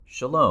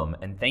Shalom,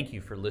 and thank you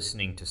for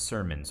listening to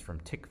sermons from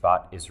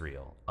Tikvat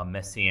Israel, a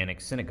Messianic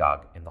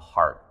synagogue in the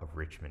heart of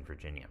Richmond,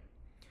 Virginia.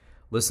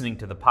 Listening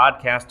to the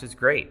podcast is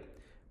great,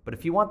 but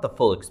if you want the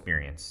full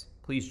experience,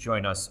 please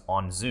join us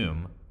on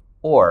Zoom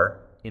or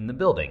in the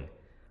building,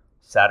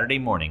 Saturday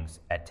mornings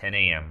at 10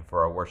 a.m.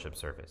 for our worship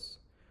service.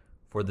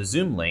 For the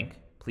Zoom link,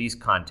 please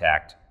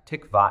contact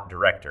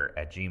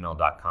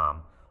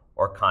tikvatdirector@gmail.com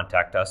or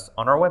contact us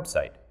on our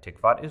website,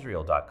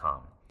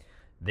 tikvatisrael.com.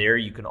 There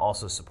you can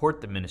also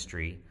support the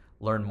ministry,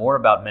 learn more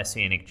about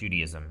Messianic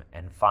Judaism,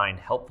 and find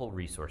helpful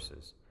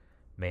resources.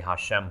 May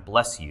Hashem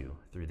bless you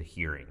through the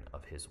hearing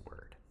of His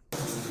word.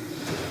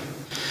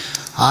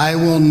 I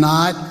will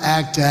not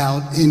act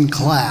out in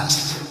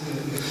class.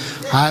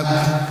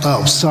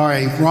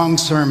 Sorry, wrong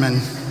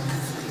sermon.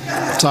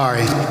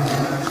 Sorry.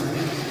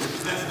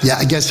 Yeah,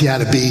 I guess you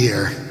had to be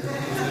here.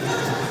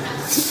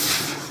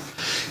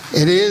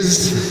 It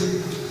is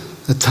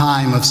the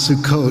time of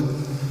Sukkot,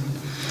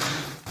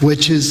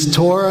 which is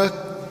Torah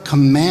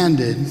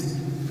commanded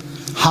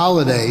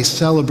holiday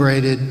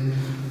celebrated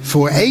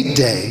for 8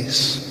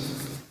 days,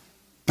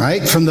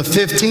 right? From the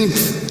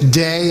 15th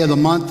day of the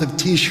month of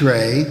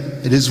Tishrei,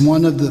 it is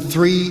one of the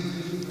 3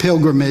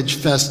 pilgrimage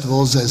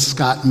festivals, as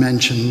Scott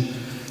mentioned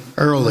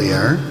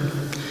earlier.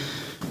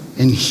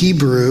 In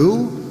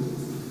Hebrew,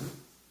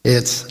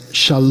 it's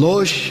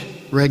Shalosh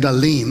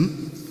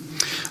Regalim,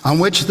 on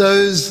which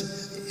those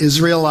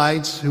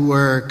Israelites who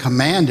were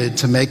commanded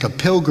to make a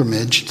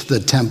pilgrimage to the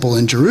temple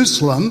in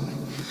Jerusalem,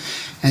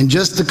 and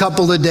just a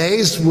couple of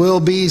days we'll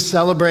be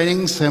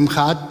celebrating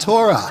Simchat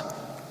Torah.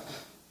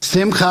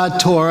 Simchat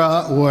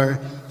Torah, or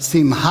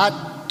Simhat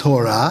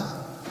Torah,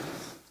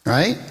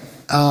 right?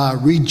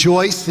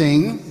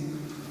 Rejoicing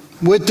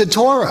with the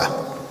Torah.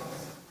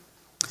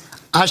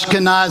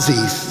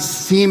 Ashkenazi,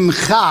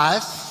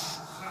 Simchas,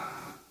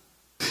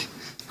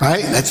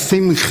 right? That's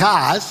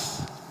Simchas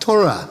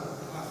Torah.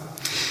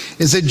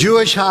 Is a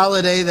Jewish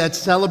holiday that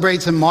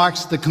celebrates and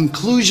marks the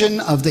conclusion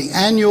of the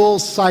annual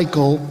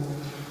cycle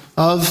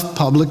of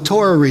public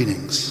Torah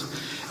readings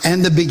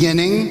and the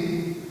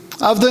beginning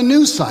of the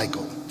new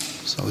cycle.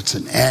 So it's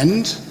an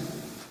end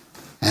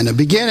and a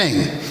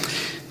beginning.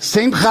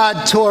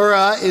 Simchat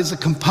Torah is a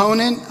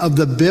component of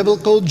the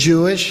biblical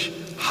Jewish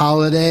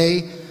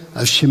holiday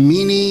of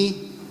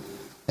Shemini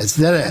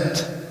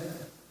Atzeret,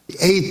 the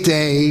 8th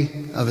day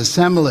of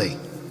assembly,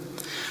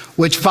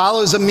 which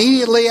follows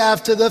immediately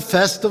after the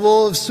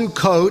festival of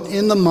Sukkot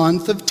in the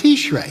month of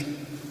Tishrei,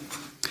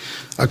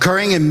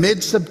 occurring in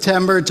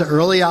mid-September to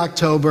early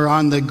October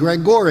on the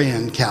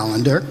Gregorian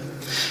calendar.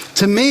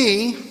 To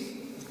me,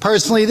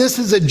 personally, this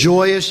is a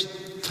joyous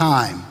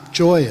time.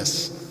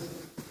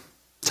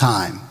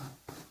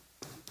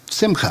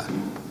 Simcha,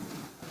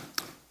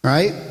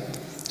 right?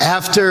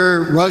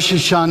 After Rosh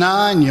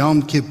Hashanah and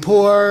Yom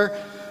Kippur,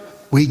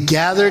 we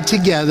gather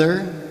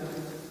together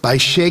by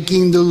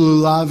shaking the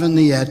lulav and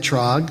the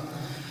etrog,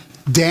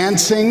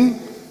 dancing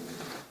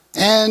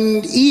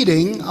and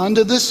eating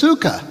under the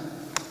sukkah.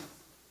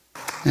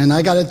 And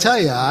I got to tell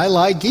you, I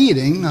like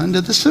eating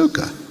under the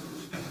sukkah,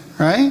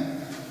 right?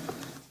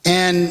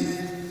 And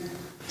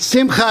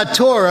Simchat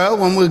Torah,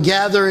 when we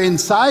gather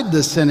inside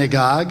the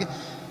synagogue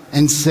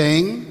and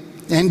sing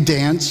and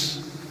dance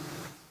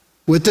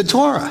with the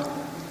Torah,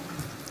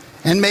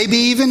 and maybe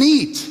even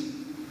eat,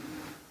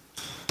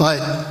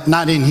 but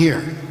not in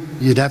here.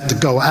 You'd have to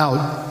go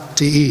out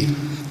to eat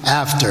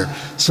after.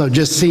 So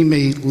just see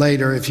me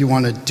later if you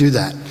want to do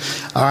that.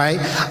 All right?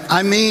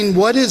 I mean,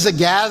 what is a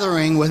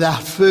gathering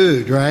without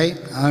food, right?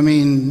 I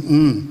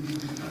mean,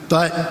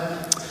 But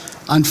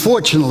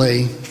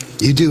unfortunately,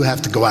 you do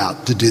have to go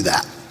out to do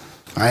that.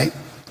 All right?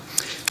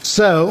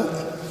 So,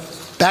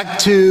 back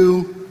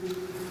to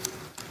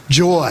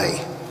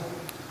joy.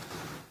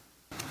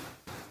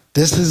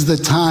 This is the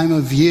time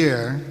of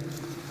year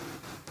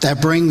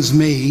that brings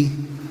me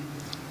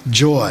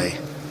joy.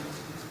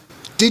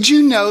 Did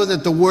you know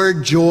that the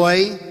word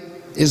joy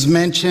is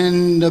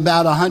mentioned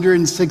about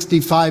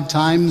 165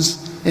 times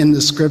in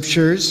the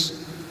scriptures,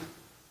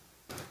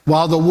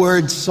 while the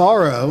word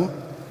sorrow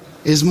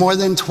is more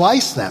than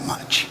twice that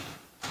much?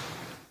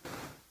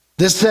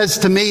 This says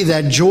to me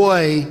that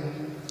joy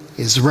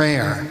is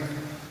rare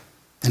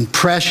and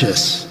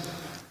precious,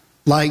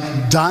 like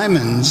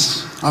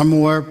diamonds are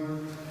more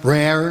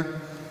rare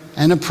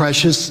and a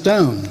precious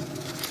stone.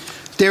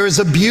 There is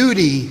a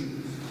beauty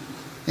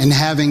in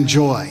having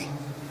joy.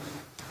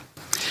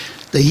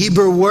 The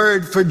Hebrew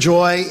word for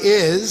joy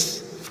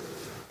is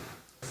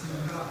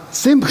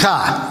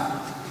simcha.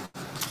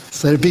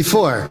 Said it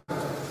before.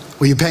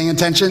 Were you paying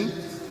attention?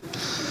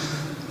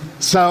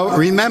 So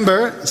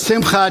remember,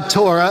 Simchat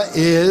Torah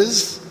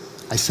is,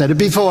 I said it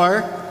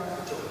before,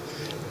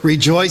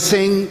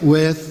 rejoicing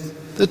with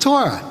the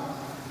Torah.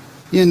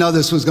 You didn't know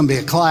this was going to be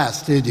a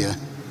class, did you?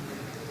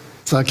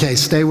 It's okay,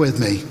 stay with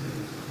me.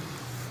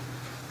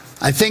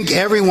 I think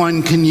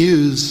everyone can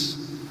use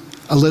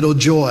a little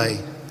joy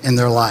in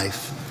their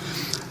life,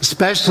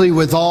 especially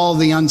with all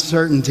the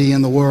uncertainty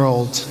in the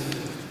world.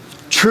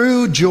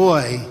 True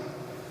joy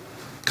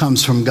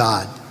comes from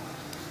God.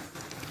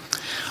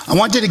 I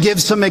wanted to give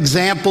some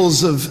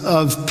examples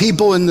of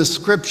people in the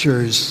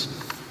scriptures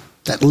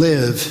that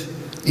live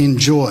in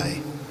joy.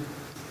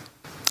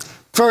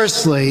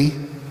 Firstly,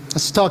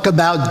 let's talk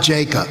about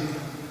Jacob,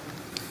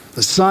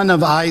 the son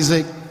of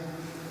Isaac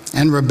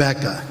and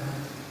Rebekah.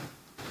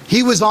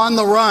 He was on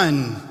the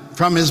run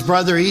from his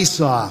brother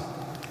Esau,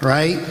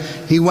 right?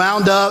 He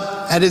wound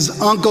up at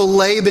his uncle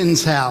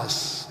Laban's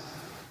house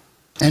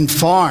and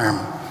farm,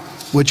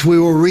 which we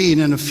will read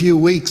in a few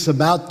weeks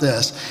about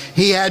this.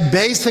 He had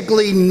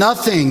basically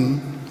nothing,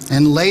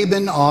 and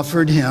Laban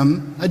offered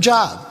him a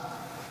job.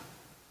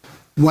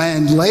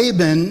 When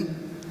Laban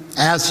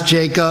asked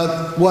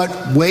Jacob what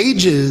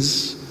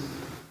wages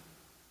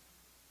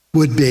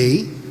would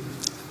be,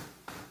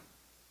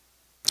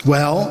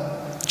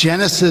 well,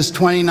 Genesis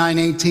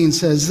 29:18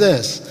 says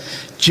this: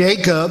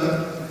 Jacob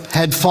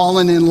had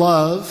fallen in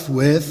love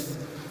with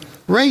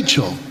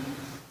Rachel.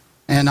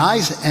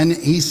 And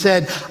he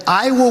said,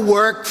 I will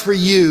work for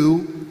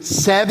you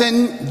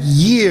 7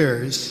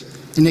 years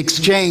in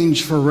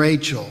exchange for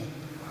Rachel,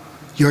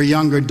 your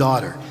younger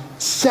daughter.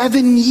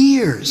 7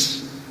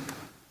 years.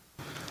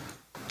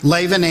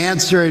 Laban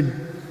answered,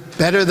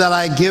 better that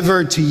I give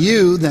her to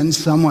you than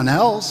someone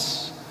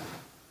else.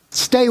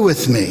 Stay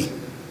with me.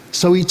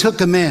 So he took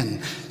him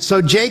in.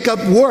 So Jacob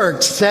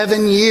worked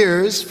 7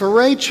 years for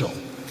Rachel.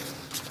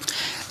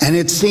 And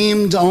it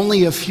seemed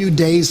only a few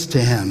days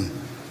to him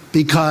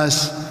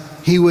because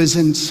he was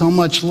in so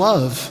much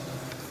love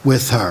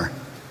with her.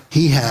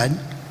 He had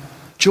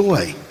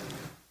joy.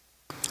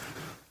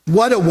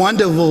 What a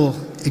wonderful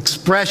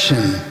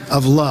expression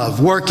of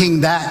love,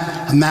 working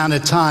that amount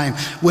of time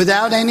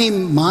without any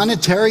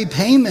monetary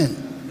payment.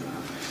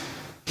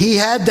 He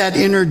had that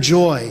inner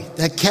joy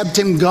that kept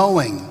him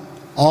going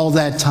all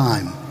that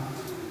time.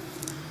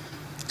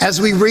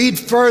 As we read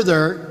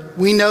further,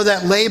 we know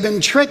that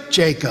Laban tricked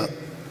Jacob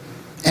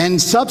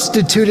and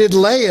substituted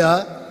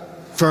Leah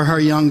for her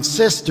young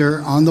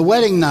sister on the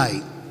wedding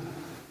night.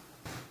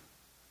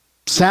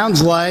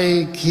 Sounds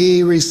like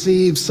he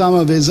received some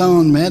of his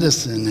own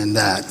medicine in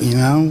that, you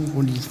know?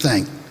 What do you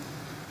think?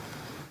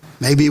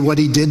 Maybe what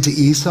he did to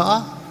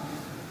Esau?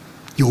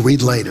 You'll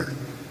read later.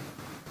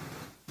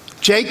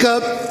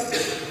 Jacob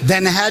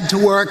then had to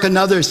work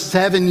another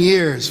 7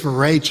 years for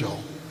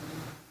Rachel.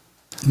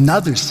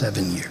 Another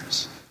 7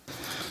 years.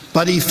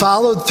 But he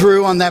followed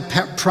through on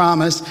that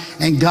promise,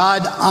 and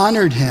God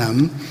honored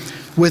him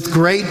with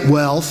great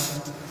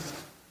wealth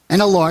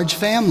and a large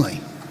family.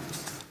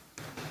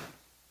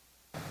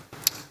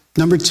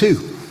 Number 2,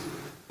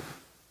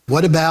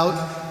 what about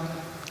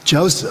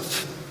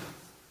Joseph,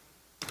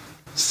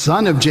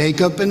 son of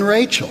Jacob and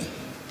Rachel?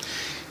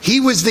 He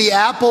was the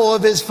apple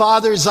of his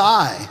father's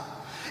eye.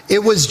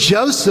 It was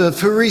Joseph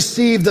who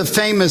received the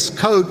famous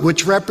coat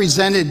which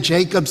represented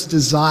Jacob's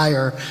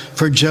desire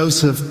for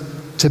Joseph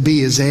to be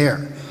his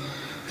heir,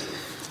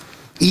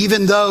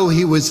 even though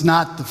he was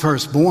not the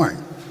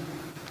firstborn.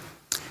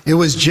 It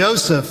was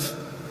Joseph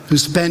who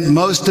spent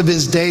most of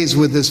his days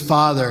with his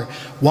father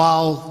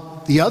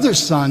while the other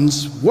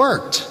sons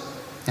worked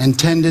and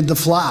tended the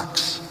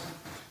flocks.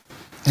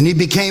 And he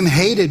became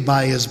hated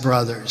by his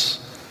brothers,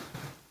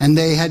 and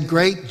they had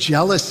great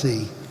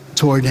jealousy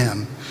toward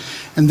him.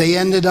 And they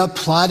ended up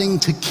plotting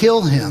to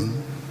kill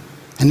him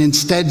and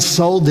instead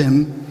sold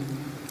him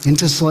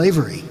into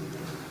slavery.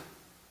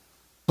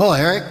 Oh,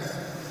 Eric,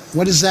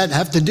 what does that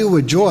have to do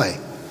with joy?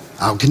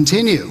 I'll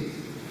continue.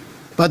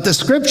 But the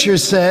scripture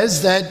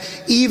says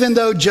that even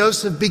though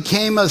Joseph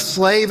became a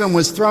slave and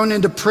was thrown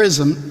into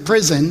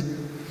prison,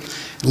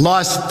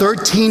 lost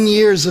 13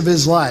 years of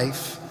his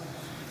life,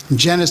 in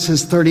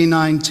Genesis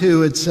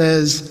 39:2 it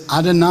says,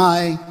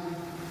 Adonai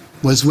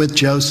was with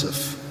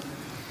Joseph,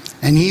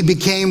 and he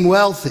became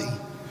wealthy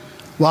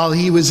while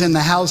he was in the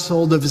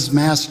household of his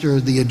master,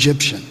 the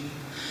Egyptian.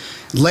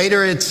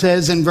 Later it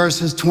says in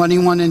verses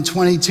 21 and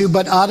 22,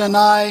 but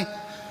Adonai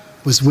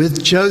was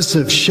with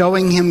Joseph,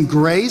 showing him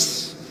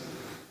grace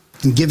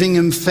and giving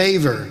him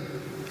favor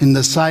in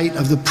the sight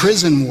of the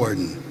prison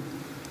warden.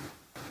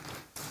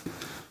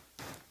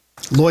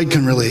 Lloyd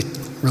can really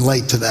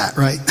relate to that,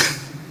 right?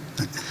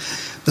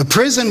 The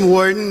prison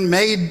warden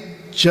made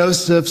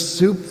Joseph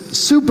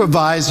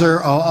supervisor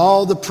of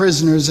all the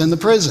prisoners in the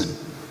prison,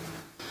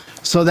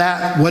 so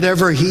that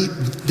whatever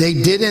they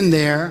did in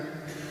there,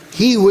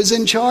 he was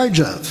in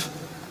charge of.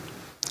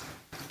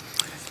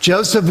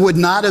 Joseph would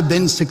not have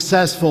been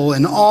successful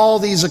in all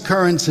these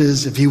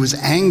occurrences if he was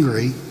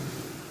angry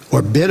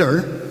or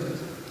bitter.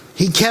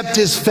 He kept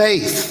his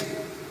faith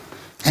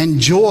and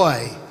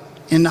joy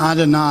in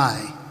Adonai,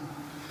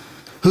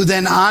 who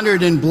then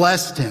honored and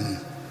blessed him.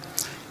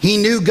 He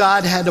knew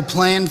God had a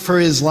plan for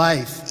his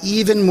life,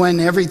 even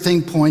when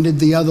everything pointed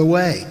the other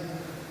way.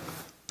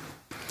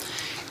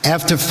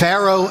 After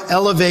Pharaoh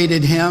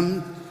elevated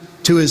him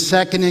to his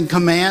second in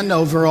command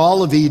over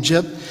all of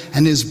Egypt,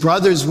 and his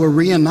brothers were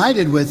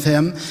reunited with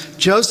him,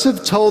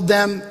 Joseph told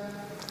them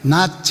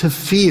not to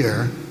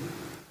fear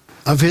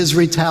of his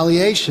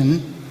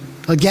retaliation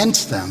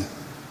against them.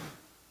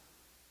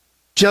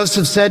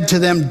 Joseph said to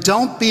them,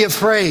 don't be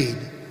afraid.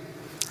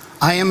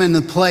 I am in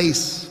the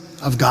place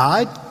of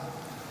God?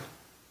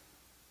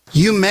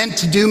 You meant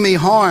to do me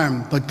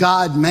harm, but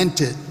God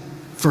meant it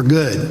for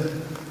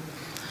good,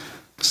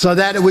 so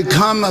that it would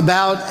come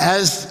about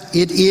as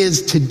it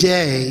is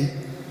today,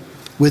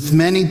 with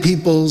many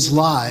people's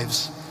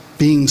lives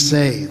being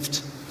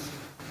saved.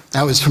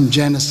 That was from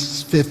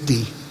Genesis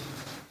 50,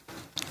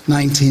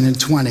 19 and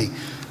 20.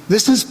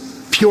 This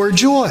is pure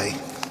joy.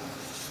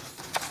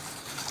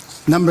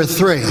 Number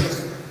 3,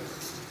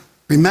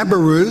 remember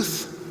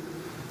Ruth,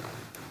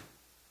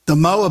 the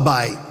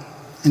Moabite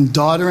and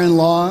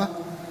daughter-in-law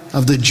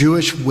of the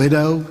Jewish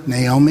widow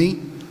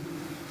Naomi?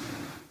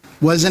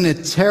 Wasn't a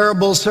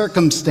terrible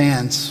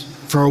circumstance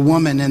for a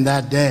woman in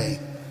that day.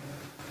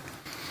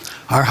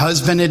 Her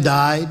husband had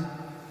died,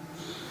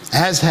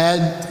 as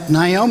had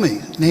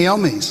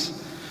Naomi's,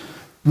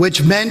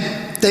 which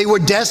meant they were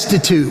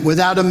destitute,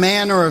 without a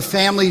man or a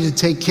family to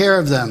take care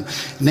of them.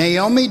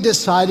 Naomi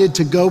decided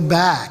to go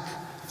back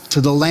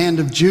to the land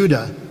of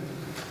Judah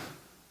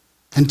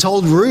and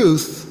told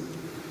Ruth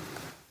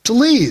to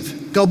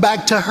leave, go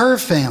back to her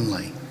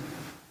family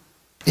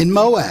in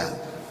Moab,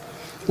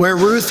 where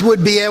Ruth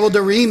would be able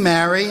to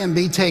remarry and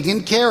be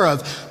taken care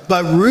of.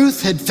 But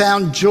Ruth had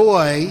found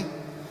joy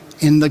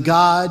in the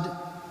God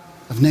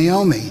of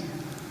Naomi.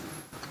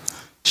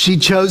 She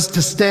chose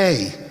to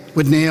stay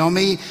with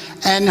Naomi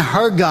and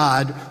her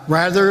God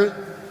rather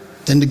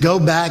than to go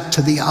back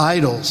to the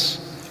idols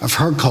of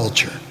her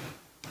culture.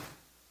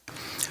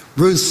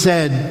 Ruth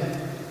said,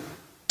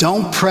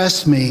 "Don't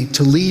press me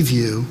to leave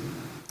you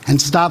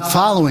and stop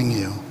following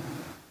you.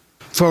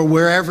 For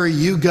wherever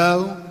you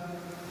go,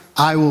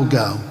 I will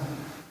go.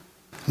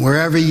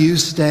 Wherever you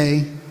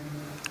stay,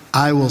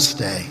 I will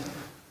stay.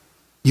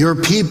 Your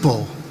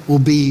people will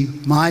be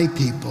my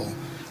people,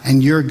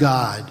 and your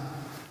God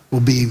will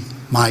be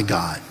my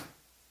God."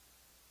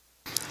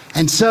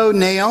 And so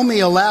Naomi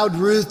allowed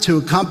Ruth to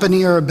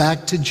accompany her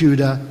back to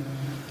Judah,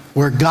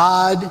 where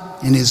God,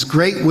 in his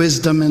great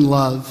wisdom and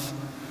love,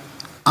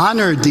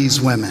 honored these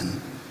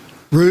women.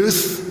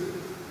 Ruth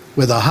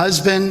with a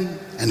husband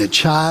and a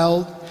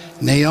child,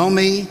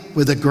 Naomi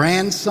with a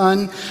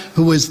grandson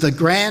who was the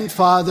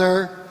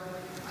grandfather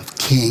of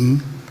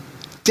King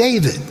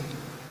David.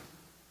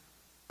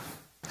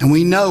 And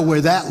we know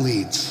where that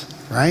leads,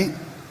 right?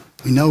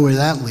 We know where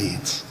that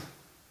leads.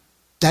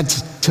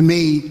 That's, to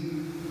me,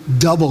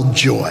 double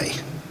joy.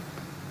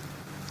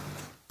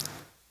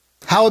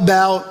 How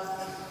about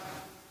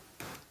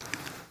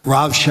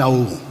Rav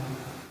Shaul,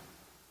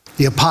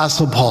 the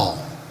Apostle Paul?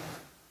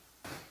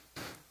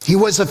 He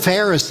was a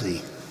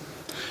Pharisee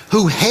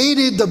who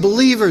hated the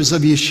believers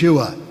of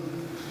Yeshua.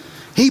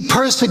 He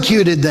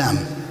persecuted them,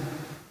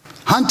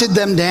 hunted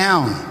them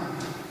down.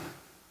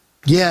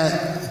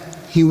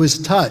 Yet he was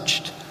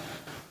touched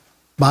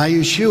by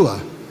Yeshua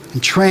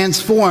and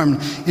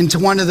transformed into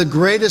one of the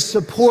greatest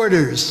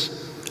supporters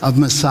of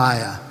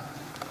Messiah.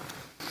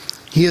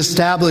 He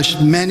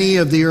established many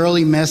of the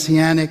early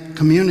Messianic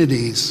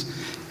communities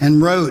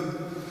and wrote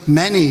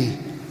many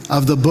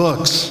of the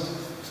books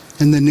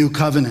in the New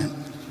Covenant.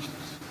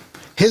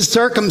 His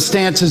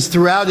circumstances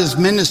throughout his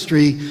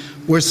ministry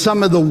were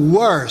some of the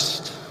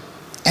worst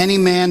any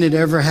man had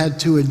ever had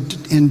to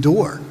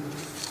endure,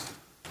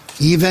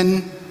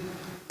 even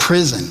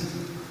prison.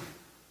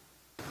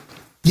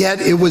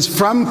 Yet it was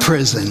from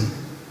prison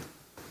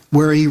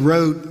where he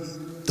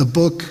wrote the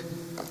book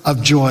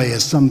of joy,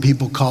 as some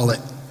people call it,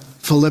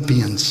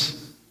 Philippians,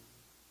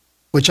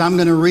 which I'm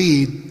going to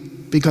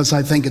read because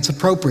I think it's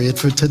appropriate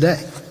for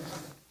today.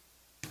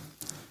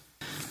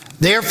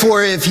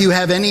 "Therefore, if you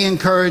have any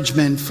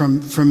encouragement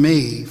from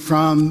me,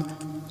 from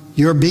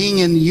your being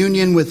in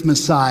union with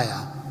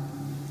Messiah,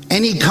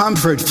 any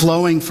comfort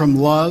flowing from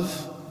love,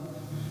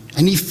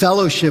 any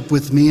fellowship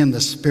with me in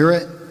the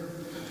Spirit,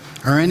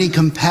 or any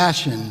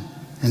compassion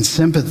and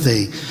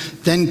sympathy,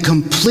 then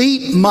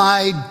complete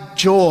my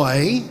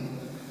joy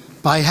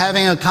by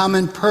having a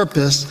common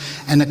purpose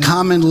and a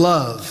common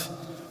love,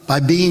 by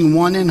being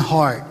one in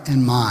heart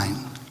and mind.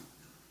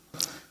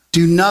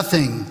 Do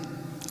nothing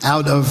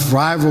out of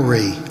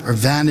rivalry or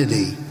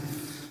vanity,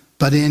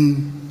 but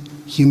in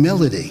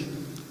humility.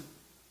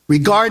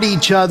 Regard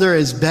each other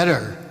as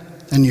better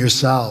than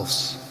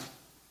yourselves.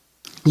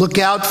 Look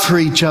out for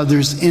each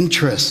other's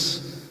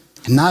interests,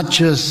 and not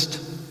just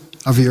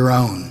of your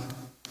own.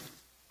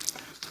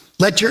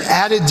 Let your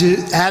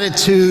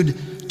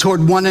attitude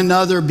toward one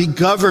another be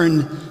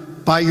governed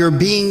by your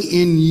being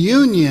in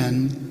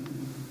union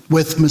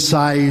with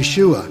Messiah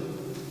Yeshua.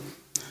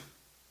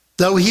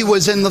 Though he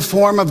was in the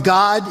form of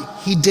God,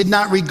 he did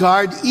not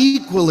regard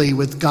equally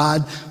with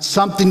God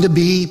something to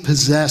be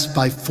possessed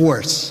by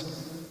force.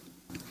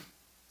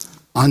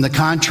 On the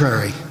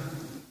contrary,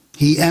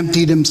 he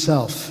emptied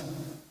himself,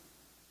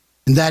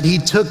 in that he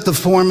took the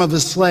form of a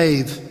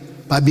slave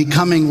by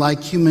becoming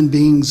like human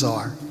beings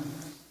are.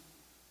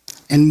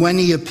 And when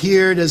he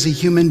appeared as a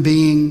human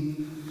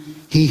being,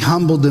 he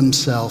humbled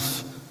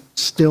himself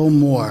still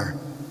more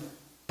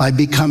by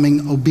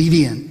becoming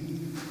obedient,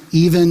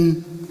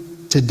 even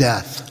to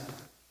death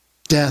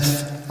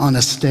on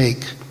a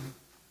stake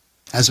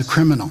as a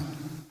criminal.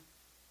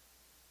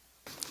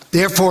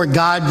 Therefore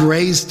God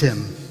raised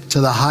him to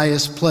the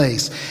highest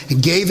place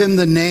and gave him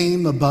the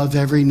name above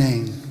every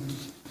name,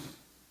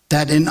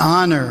 that in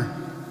honor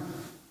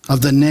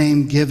of the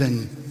name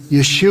given,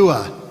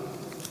 Yeshua,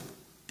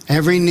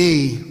 every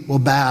knee will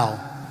bow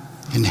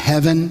in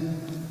heaven,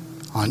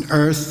 on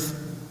earth,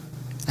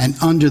 and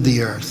under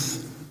the earth.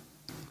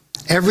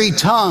 Every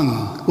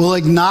tongue will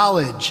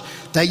acknowledge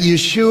that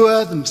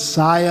Yeshua, the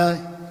Messiah,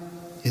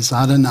 is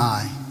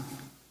Adonai,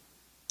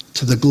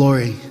 to the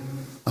glory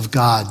of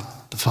God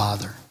the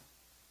Father.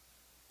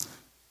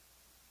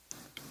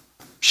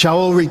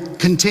 Shaul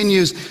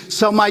continues,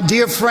 so my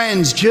dear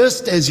friends,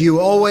 just as you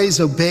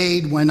always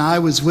obeyed when I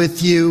was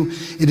with you,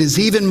 it is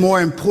even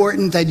more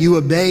important that you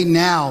obey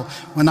now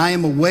when I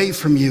am away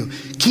from you.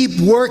 Keep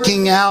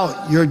working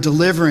out your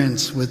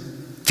deliverance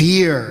with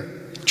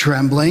fear,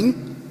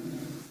 trembling,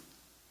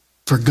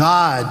 for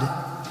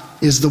God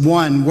is the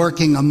one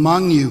working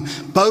among you,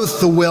 both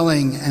the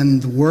willing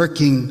and the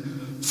working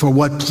for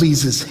what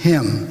pleases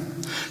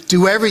him.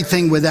 Do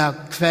everything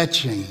without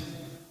kvetching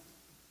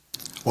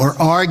or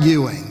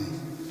arguing,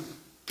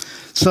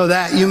 so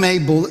that you may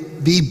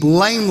be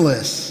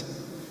blameless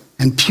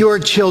and pure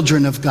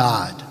children of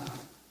God,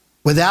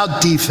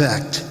 without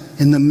defect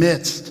in the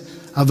midst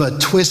of a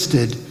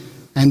twisted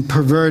and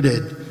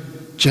perverted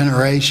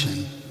generation.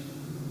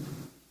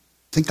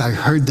 I think I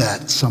heard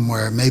that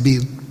somewhere, maybe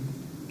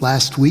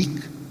last week,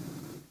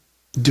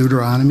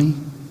 Deuteronomy.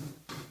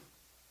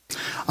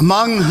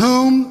 Among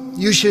whom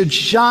you should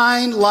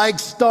shine like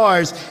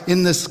stars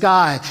in the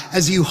sky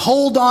as you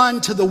hold on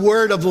to the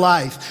word of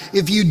life.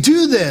 If you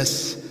do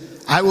this,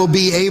 I will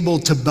be able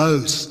to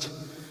boast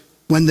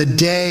when the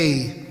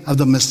day of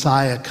the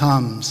Messiah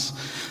comes,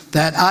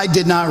 that I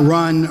did not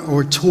run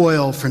or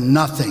toil for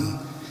nothing.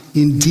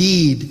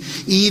 Indeed,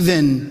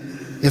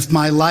 even if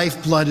my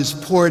lifeblood is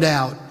poured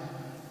out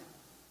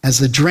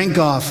as a drink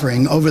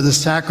offering over the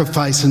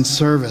sacrifice and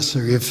service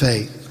of your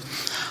faith,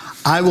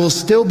 I will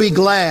still be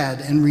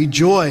glad and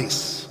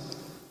rejoice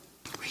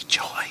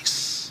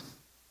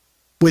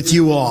with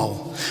you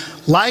all.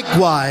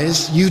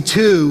 Likewise, you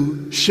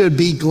too should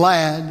be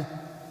glad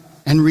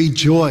and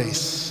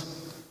rejoice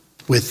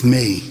with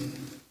me.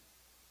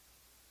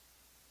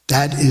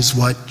 That is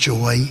what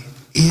joy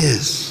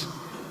is.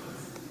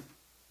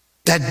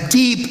 That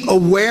deep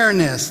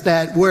awareness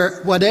that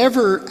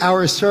whatever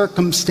our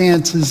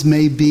circumstances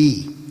may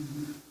be,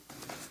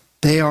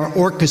 they are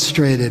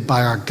orchestrated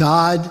by our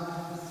God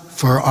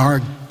for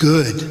our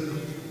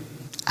good,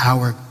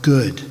 our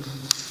good.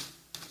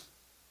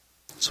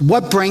 So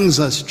what brings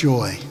us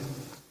joy?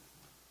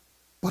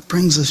 What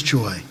brings us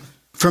joy?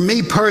 For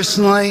me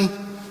personally,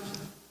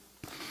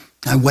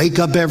 I wake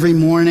up every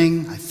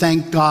morning, I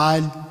thank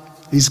God,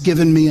 He's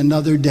given me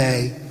another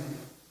day.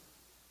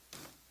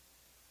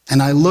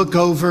 And I look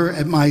over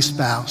at my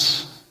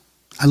spouse.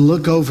 I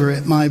look over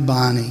at my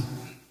Bonnie.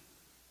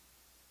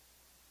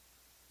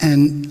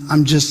 And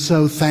I'm just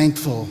so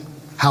thankful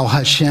how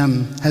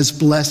Hashem has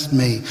blessed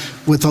me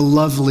with a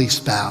lovely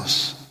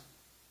spouse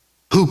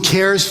who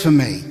cares for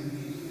me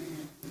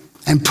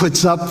and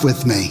puts up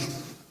with me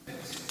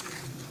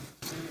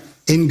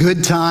in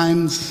good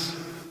times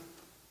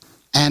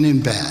and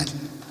in bad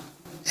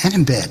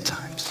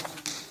times.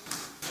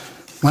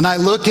 When I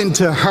look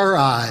into her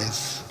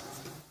eyes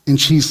and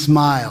she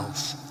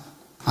smiles,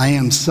 I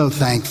am so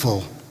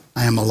thankful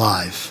I am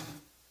alive.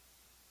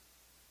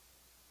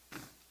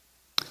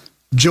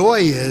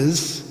 Joy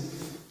is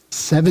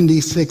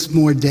 76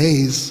 more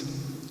days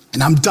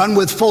and I'm done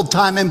with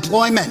full-time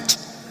employment.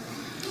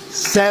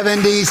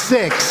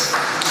 76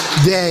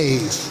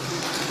 days.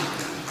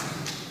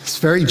 It's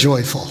very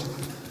joyful,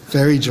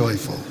 very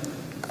joyful.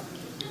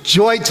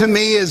 Joy to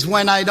me is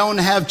when I don't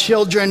have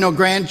children or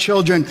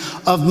grandchildren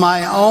of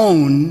my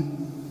own,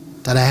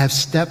 that I have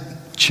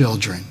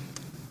stepchildren,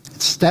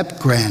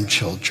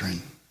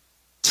 step-grandchildren,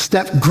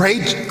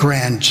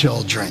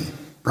 step-great-grandchildren,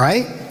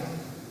 right?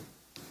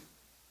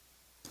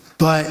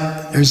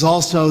 But there's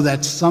also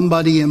that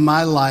somebody in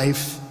my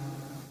life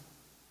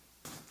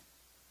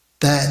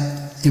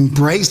that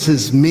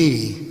embraces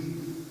me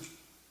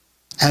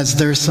as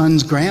their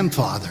son's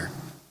grandfather.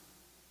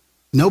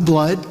 No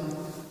blood,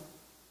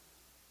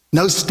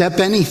 no step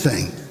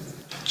anything,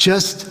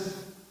 just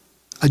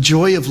a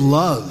joy of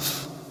love.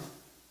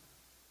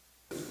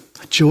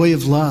 A joy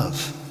of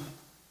love.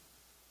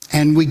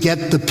 And we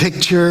get the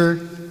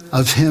picture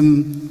of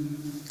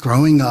him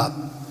growing up.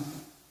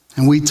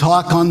 And we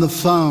talk on the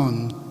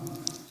phone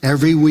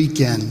every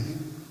weekend.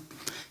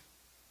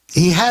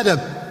 He had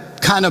a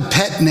kind of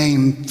pet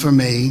name for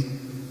me,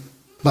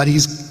 but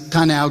he's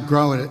kind of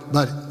outgrown it.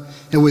 But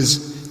it was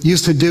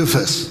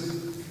Doofus.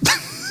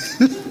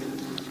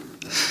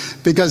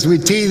 Because we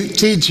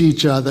teach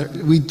each other,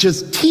 we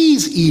just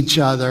tease each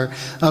other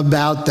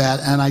about that,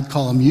 and I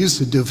call him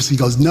Doofus. He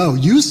goes, no,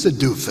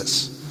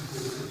 Doofus.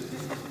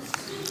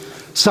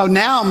 So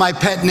now my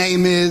pet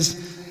name is,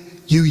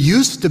 you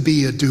used to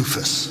be a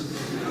doofus.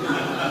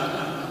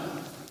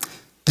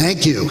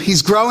 Thank you.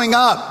 He's growing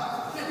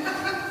up.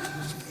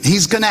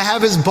 He's going to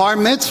have his bar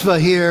mitzvah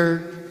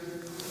here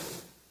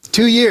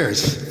 2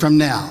 years from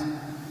now.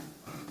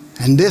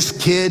 And this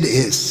kid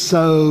is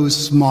so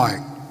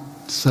smart.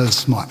 So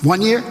smart.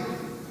 1 year?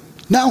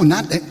 No,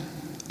 not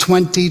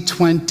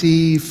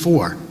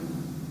 2024.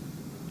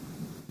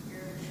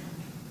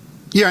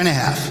 Year and a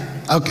half.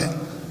 Okay.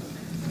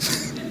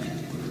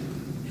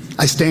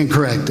 I stand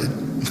corrected.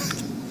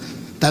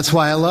 That's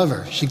why I love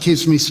her. She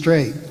keeps me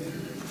straight.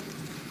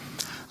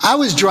 I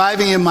was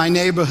driving in my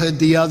neighborhood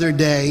the other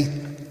day,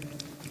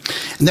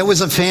 and there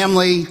was a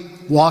family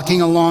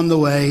walking along the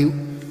way,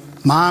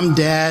 mom,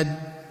 dad,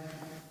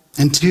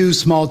 and 2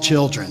 small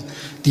children.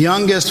 The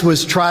youngest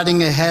was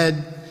trotting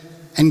ahead,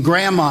 and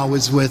grandma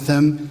was with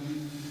them,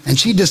 and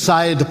she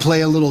decided to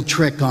play a little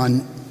trick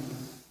on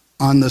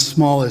the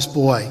smallest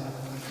boy.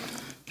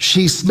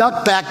 She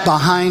snuck back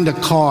behind a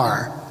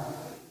car,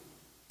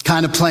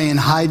 kind of playing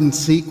hide and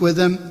seek with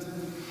him.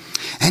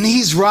 And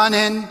he's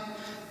running,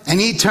 and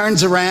he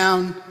turns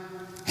around,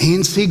 he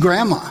didn't see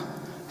grandma.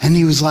 And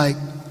he was like,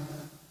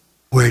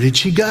 where did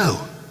she go?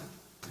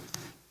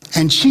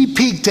 And she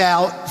peeked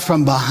out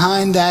from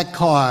behind that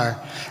car,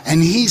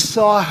 and he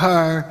saw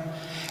her,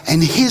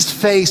 and his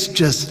face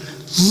just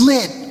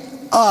lit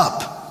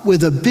up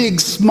with a big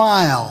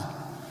smile.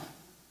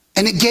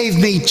 And it gave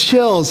me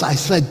chills. I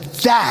said,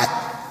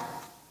 that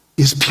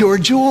is pure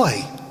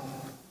joy.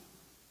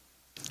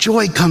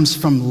 Joy comes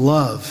from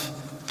love.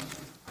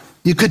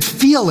 You could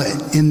feel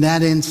it in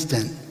that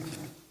instant.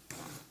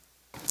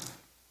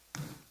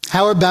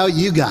 How about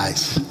you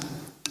guys?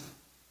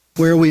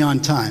 Where are we on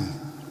time?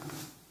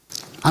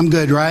 I'm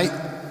good, right?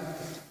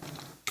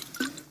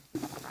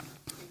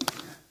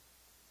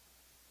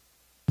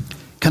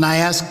 Can I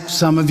ask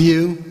some of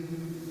you,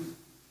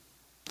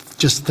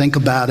 just think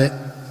about it,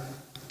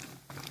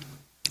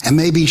 and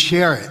maybe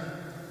share it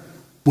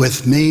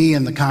with me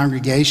and the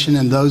congregation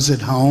and those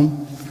at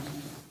home?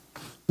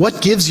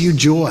 What gives you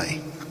joy?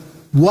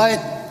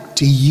 What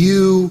do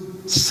you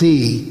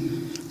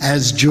see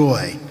as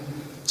joy?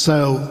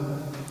 So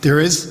there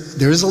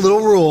is a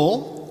little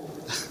rule,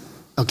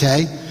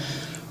 okay?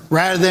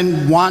 Rather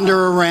than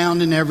wander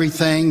around and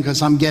everything,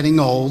 because I'm getting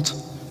old,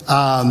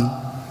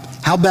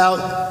 how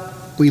about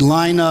we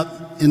line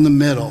up in the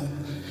middle?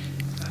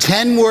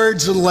 10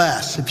 words or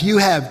less. If you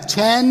have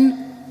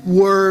 10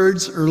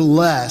 words or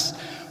less,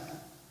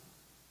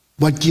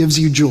 what gives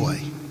you joy?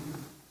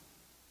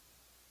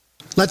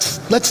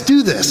 Let's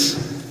do this.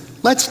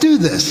 Let's do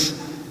this.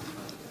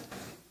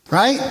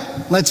 Right?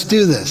 Let's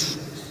do this.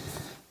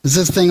 Is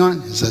this thing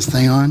on? Is this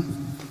thing on?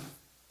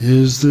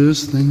 Is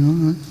this thing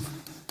on?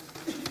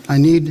 I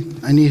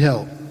need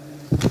help.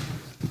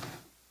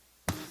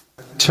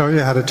 Tell you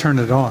how to turn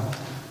it on.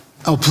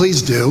 Oh,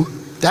 please do.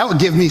 That would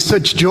give me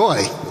such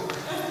joy.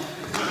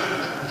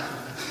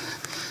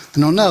 I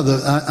don't know.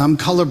 I'm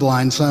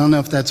colorblind, so I don't know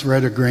if that's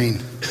red or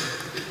green.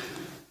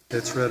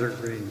 It's red or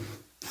green.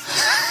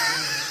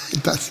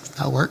 It's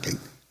not working.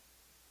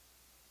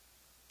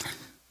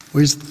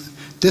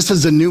 This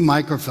is a new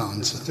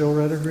microphone. So. Still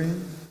red or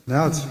green?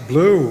 Now it's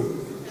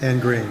blue and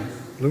green.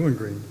 Blue and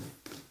green.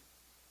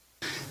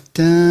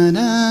 Da,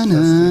 da,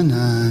 na,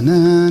 na,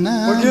 na,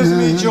 na, what gives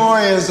me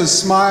joy is a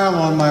smile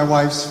on my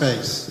wife's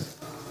face.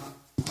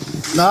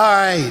 All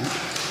right.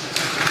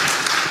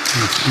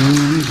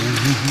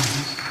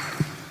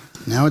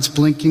 Now it's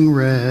blinking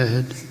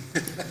red.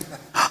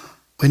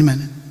 Wait a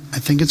minute. I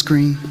think it's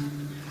green.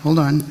 Hold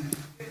on.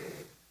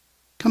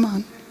 Come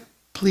on.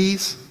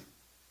 Please.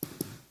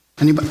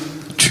 Anybody?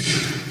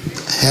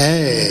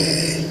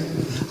 Hey.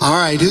 All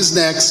right. Who's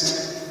next?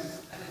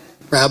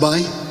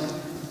 Rabbi?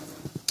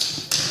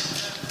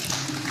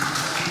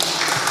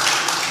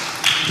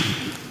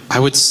 I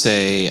would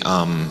say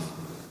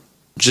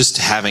just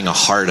having a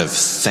heart of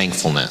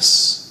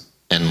thankfulness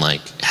and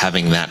like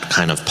having that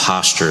kind of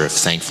posture of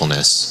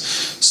thankfulness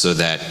so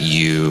that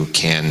you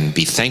can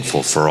be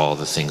thankful for all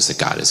the things that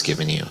God has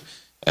given you,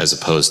 as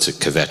opposed to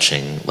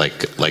kvetching,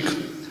 like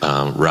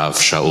Rav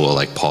Shaul,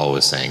 like Paul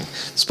was saying,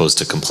 as opposed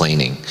to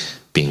complaining,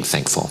 being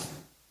thankful.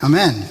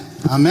 Amen.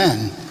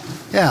 Amen.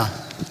 Yeah.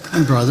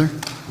 Come, brother.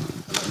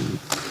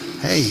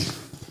 Hey.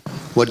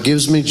 What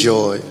gives me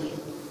joy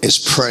is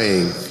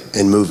praying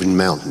and moving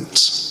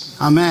mountains.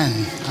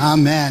 Amen.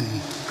 Amen.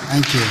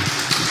 Thank you.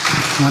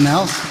 Someone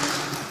else?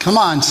 Come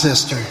on,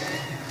 sister.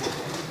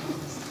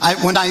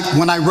 When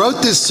I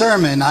wrote this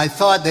sermon, I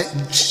thought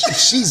that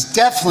she's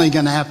definitely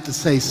going to have to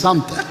say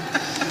something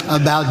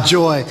about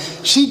joy.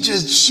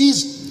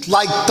 She's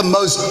like the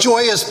most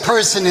joyous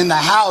person in the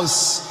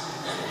house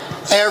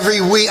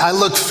every week. I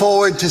look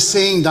forward to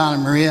seeing Donna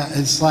Maria.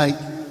 It's like,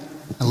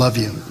 I love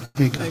you.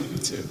 Here you go. Thank you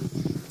too.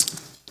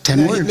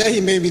 10 words. Now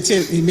he made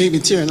me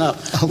tearing up.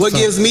 What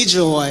gives me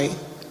joy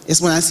is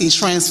when I see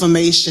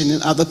transformation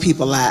in other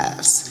people's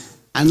lives.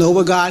 I know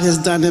what God has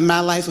done in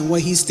my life and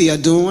what he's still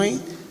doing.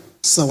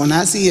 So when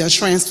I see a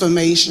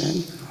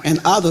transformation in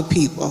other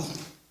people,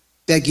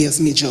 that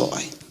gives me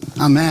joy.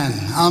 Amen.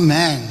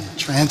 Amen.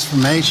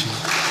 Transformation.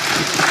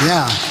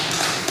 Yeah.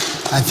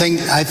 I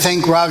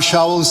think Rav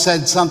Shaul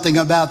said something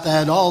about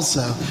that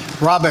also.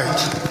 Robert.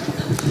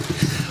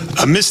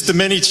 Amidst the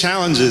many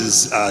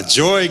challenges,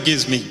 joy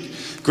gives me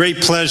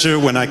great pleasure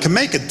when I can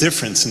make a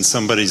difference in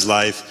somebody's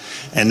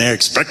life and they're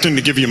expecting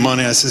to give you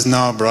money. I says,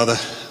 no, brother,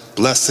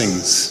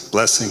 blessings,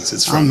 blessings.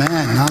 It's from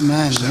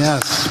Amen,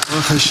 yes.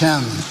 Baruch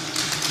Hashem.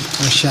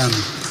 Hashem.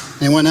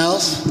 Anyone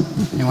else?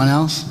 Anyone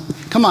else?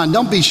 Come on,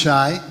 don't be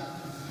shy.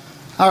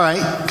 All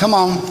right, come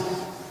on.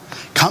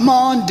 Come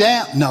on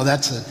down. No,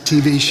 that's a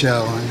TV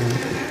show.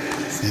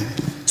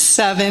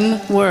 7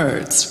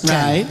 words,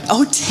 right? 10.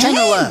 Oh, 10. 10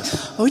 or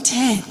less. Oh,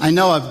 10. I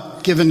know I've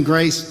given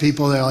grace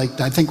people, they're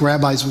like, I think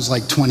rabbis was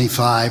like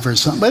 25 or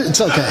something, but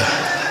it's okay.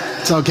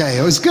 It's okay.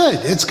 It was good.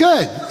 It's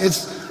good.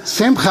 It's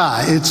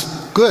simcha. It's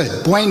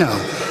good. Bueno.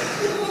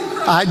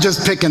 I'm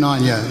just picking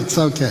on you. It's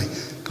okay.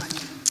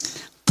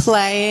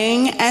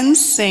 Playing and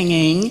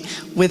singing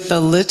with the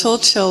little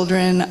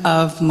children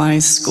of my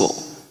school.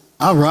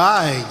 All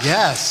right.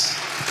 Yes.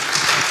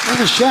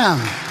 Baruch Hashem.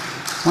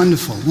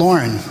 Wonderful.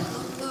 Lauren.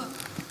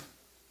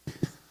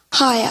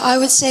 Hi, I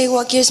would say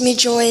what gives me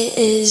joy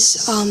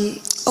is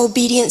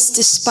obedience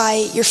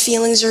despite your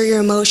feelings or your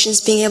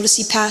emotions, being able to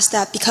see past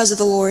that because of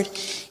the Lord,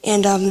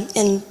 and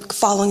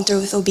following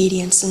through with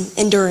obedience and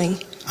enduring.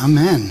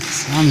 Amen.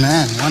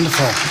 Amen.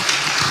 Wonderful.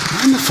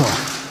 Wonderful.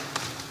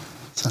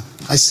 So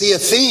I see a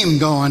theme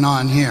going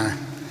on here.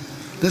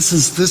 This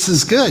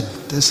is good.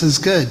 This is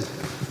good.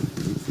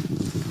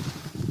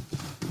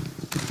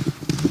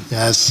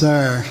 Yes,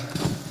 sir.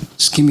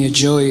 What gives me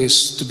joy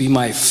is to be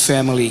my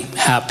family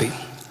happy,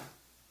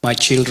 my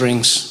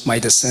children's, my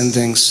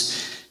descendants,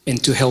 and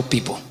to help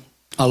people.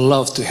 I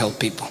love to help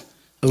people.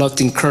 I love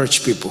to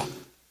encourage people.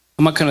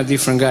 I'm a kind of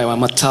different guy.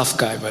 I'm a tough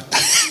guy, but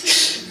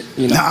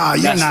you know. No,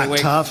 you're that's not the way.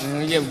 tough.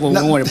 Yeah, well,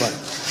 don't worry about it.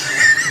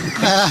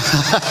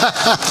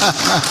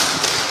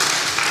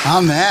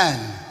 Amen.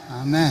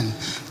 Amen.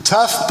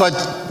 Tough but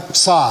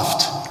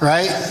soft,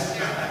 right?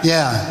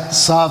 Yeah,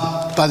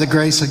 soft by the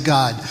grace of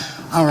God.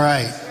 All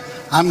right.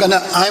 I'm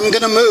gonna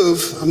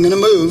move.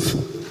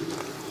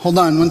 Hold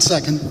on 1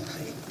 second.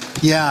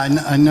 Yeah,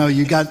 I know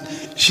you got.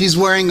 She's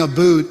wearing a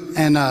boot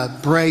and a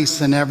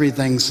brace and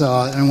everything, so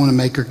I don't want to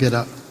make her get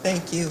up.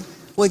 Thank you.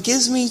 What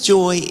gives me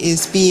joy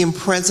is being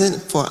present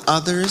for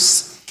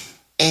others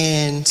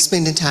and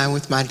spending time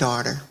with my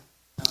daughter.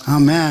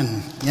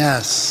 Amen.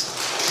 Yes.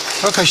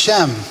 Baruch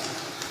Hashem.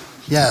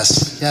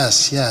 Yes,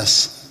 yes,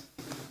 yes.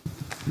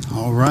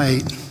 All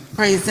right.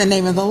 Praise the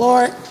name of the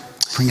Lord.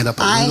 Bring it up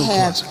a little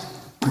closer.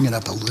 Bring it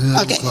up a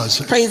little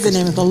closer. Praise the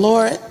name of the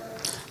Lord.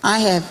 I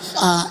have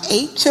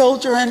 8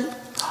 children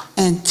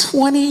and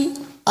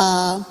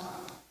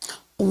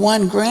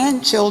 21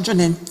 grandchildren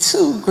and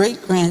 2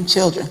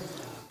 great-grandchildren.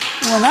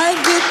 When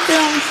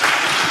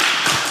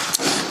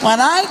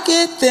I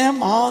get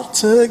them all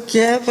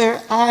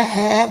together, I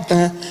have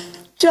the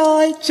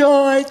joy,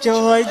 joy,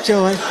 joy,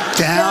 joy.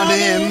 Down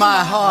in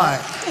my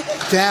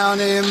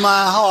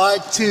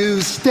heart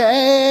to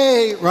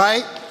stay,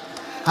 right?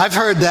 I've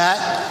heard that.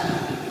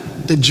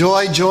 The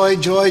joy, joy,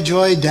 joy,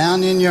 joy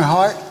down in your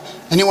heart.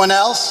 Anyone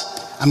else?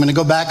 I'm going to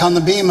go back on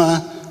the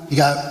bema. You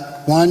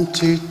got 1,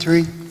 2,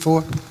 3,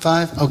 4,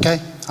 5. Okay,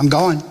 I'm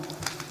going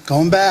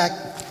back.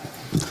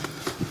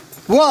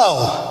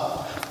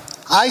 Whoa,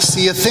 I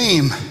see a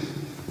theme.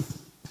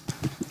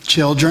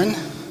 Children,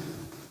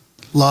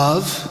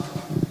 love,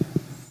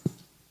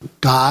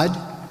 God.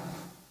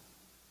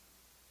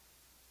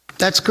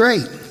 That's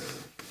great.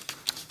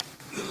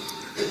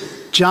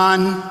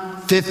 John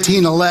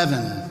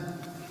 15:11.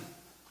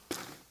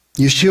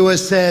 Yeshua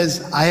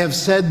says, I have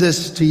said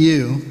this to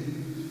you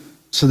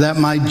so that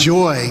my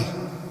joy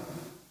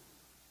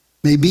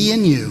may be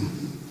in you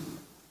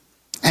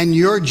and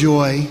your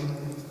joy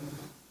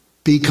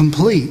be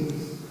complete.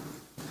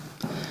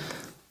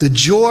 The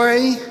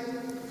joy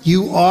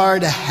you are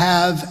to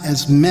have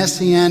as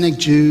Messianic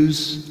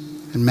Jews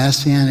and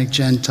Messianic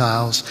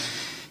Gentiles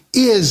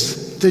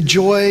is the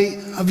joy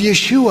of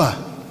Yeshua.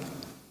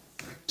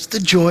 It's the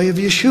joy of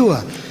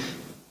Yeshua.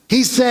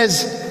 He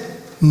says,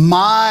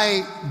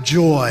 my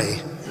joy,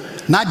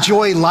 not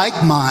joy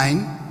like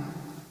mine,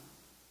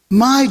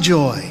 my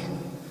joy.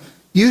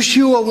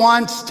 Yeshua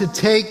wants to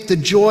take the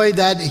joy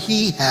that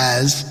he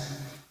has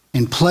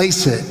and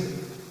place it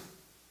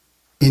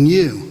in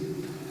you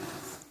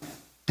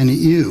and at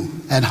you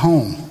at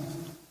home.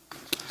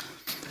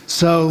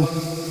 So,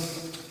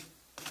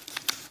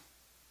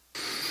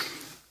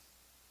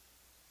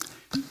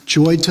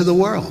 joy to the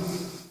world.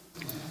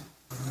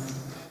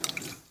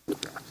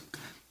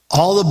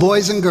 All the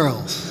boys and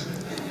girls.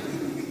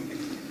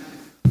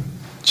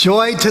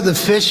 Joy to the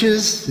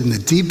fishes in the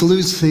deep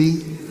blue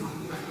sea.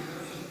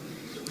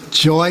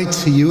 Joy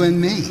to you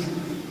and me.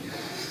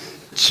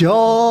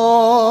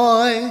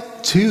 Joy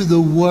to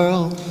the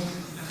world.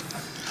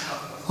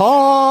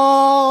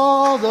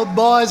 All the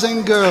boys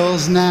and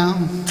girls now.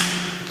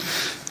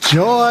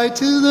 Joy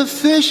to the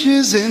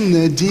fishes in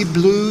the deep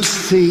blue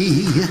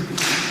sea.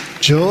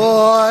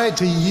 Joy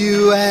to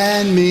you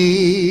and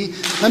me.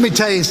 Let me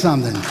tell you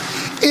something.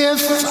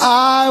 If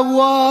I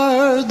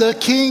were the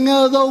king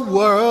of the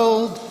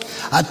world,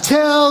 I'd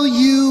tell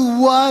you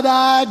what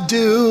I'd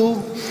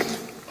do.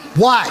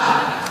 What?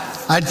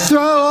 I'd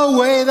throw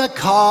away the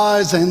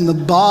cars and the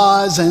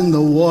bars and the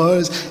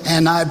wars,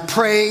 and I'd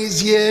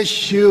praise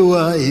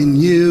Yeshua in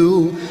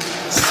you.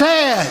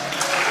 Say it.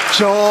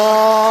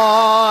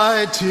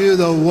 Joy to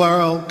the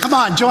world. Come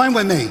on, join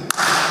with me.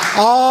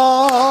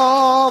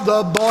 All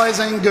the boys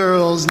and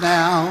girls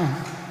now.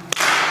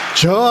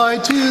 Joy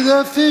to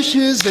the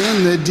fishes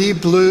in the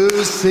deep blue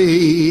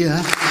sea.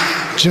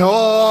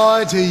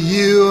 Joy to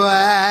you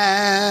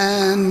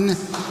and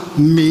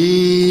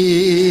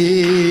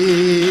me.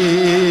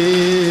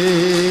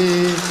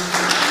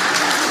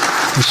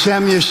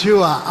 Hashem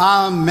Yeshua.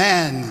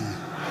 Amen.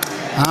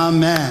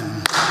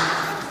 Amen.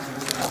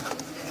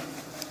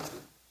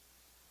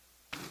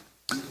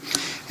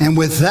 And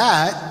with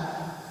that,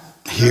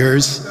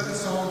 here's...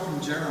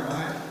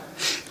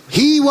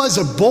 He was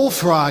a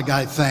bullfrog,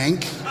 I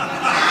think.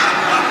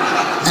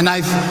 And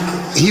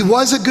he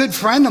was a good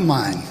friend of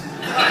mine.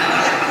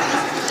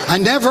 I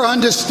never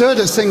understood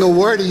a single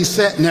word he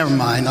said. Never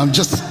mind. I'm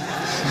just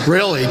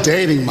really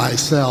dating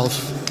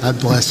myself. God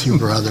bless you,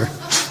 brother.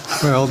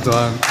 Well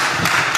done.